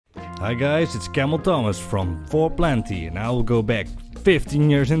Hi guys, it's Camel Thomas from Fourplenty, and I will go back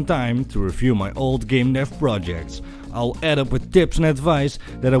 15 years in time to review my old game dev projects. I'll add up with tips and advice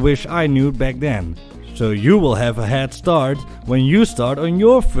that I wish I knew back then. So you will have a head start when you start on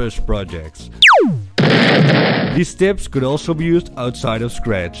your first projects. These tips could also be used outside of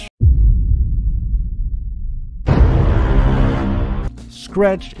Scratch.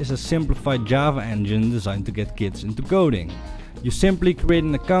 Scratch is a simplified Java engine designed to get kids into coding. You simply create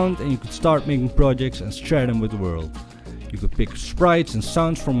an account and you could start making projects and share them with the world. You could pick sprites and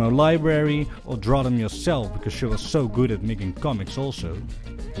sounds from a library or draw them yourself because she was so good at making comics also.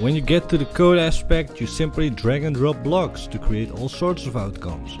 When you get to the code aspect, you simply drag and drop blocks to create all sorts of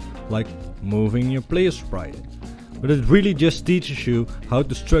outcomes, like moving your player sprite. But it really just teaches you how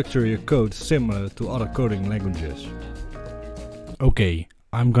to structure your code similar to other coding languages. Okay,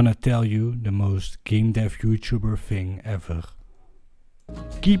 I'm gonna tell you the most game dev YouTuber thing ever.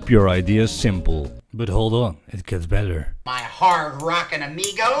 Keep your ideas simple. But hold on, it gets better. My hard rockin'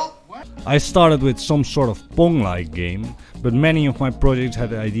 amigo? What? I started with some sort of Pong-like game, but many of my projects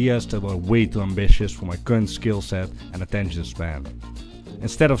had ideas that were way too ambitious for my current skill set and attention span.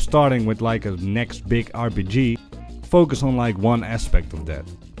 Instead of starting with like a next big RPG, focus on like one aspect of that.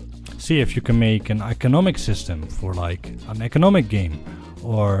 See if you can make an economic system for like an economic game,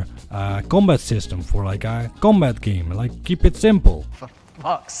 or a combat system for like a combat game. Like, keep it simple. For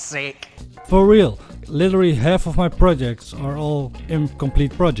fuck's sake. For real, literally half of my projects are all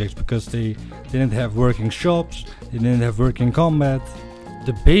incomplete projects because they didn't have working shops, they didn't have working combat.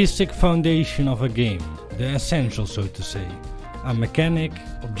 The basic foundation of a game, the essential so to say. A mechanic,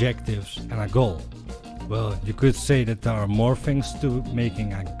 objectives and a goal. Well, you could say that there are more things to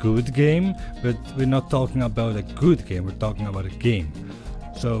making a good game, but we're not talking about a good game, we're talking about a game.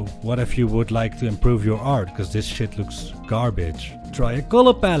 So what if you would like to improve your art, because this shit looks garbage? Try a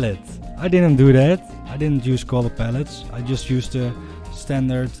color palette. I didn't do that. I didn't use color palettes. I just used the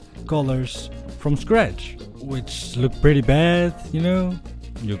standard colors from Scratch, which look pretty bad, you know.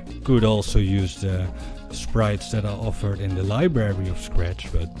 You could also use the sprites that are offered in the library of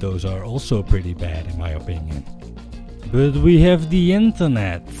Scratch, but those are also pretty bad in my opinion. But we have the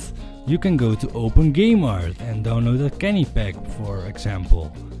internet. You can go to GAMEART and download a candy pack, for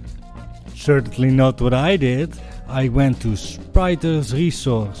example. Certainly not what I did. I went to Spriter's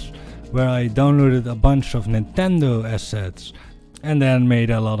resource, where I downloaded a bunch of Nintendo assets and then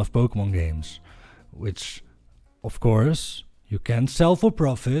made a lot of Pokemon games, which of course you can sell for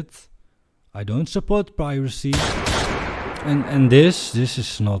profit. I don't support piracy. And this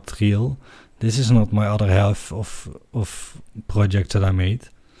is not real. This is not my other half of projects that I made.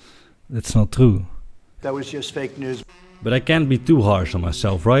 That's not true. That was just fake news. But I can't be too harsh on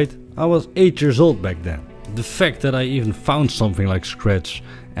myself, right? I was 8 years old back then. The fact that I even found something like Scratch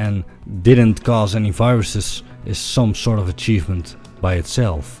and didn't cause any viruses is some sort of achievement by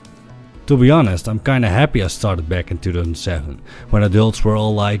itself. To be honest, I'm kinda happy I started back in 2007, when adults were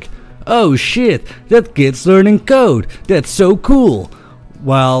all like, "Oh shit, that kid's learning code, that's so cool."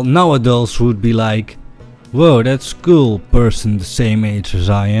 While now adults would be like, "Whoa, that's cool, person the same age as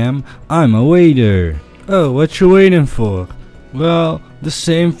I am, I'm a waiter." "Oh, what you waiting for?" "Well, the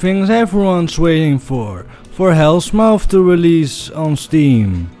same things everyone's waiting for Hell's Mouth to release on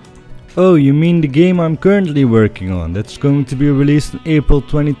Steam." "Oh, you mean the game I'm currently working on, that's going to be released in April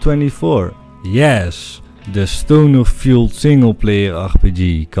 2024? Yes, the stoner-fueled single-player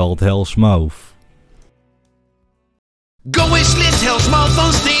RPG called Hell's Mouth. Go wishlist Hell's Mouth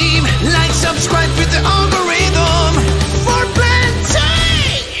on Steam. Like, subscribe with the algorithm. Fourplenty!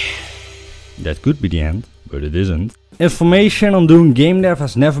 That could be the end, but it isn't. Information on doing game dev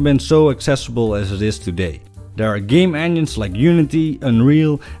has never been so accessible as it is today. There are game engines like Unity,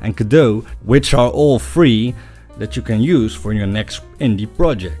 Unreal and Godot, which are all free, that you can use for your next indie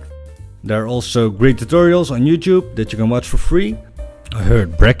project. There are also great tutorials on YouTube that you can watch for free. I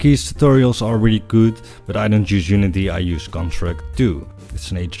heard Bracky's tutorials are really good, but I don't use Unity, I use Construct 2. It's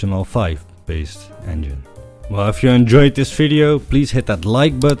an HTML5 based engine. Well, if you enjoyed this video, please hit that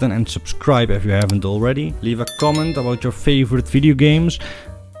like button and subscribe if you haven't already. Leave a comment about your favorite video games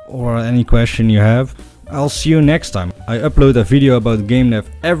or any question you have. I'll see you next time. I upload a video about game dev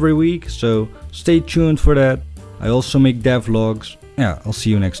every week, so stay tuned for that. I also make devlogs. Yeah, I'll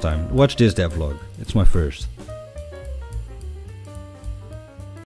see you next time. Watch this devlog, it's my first.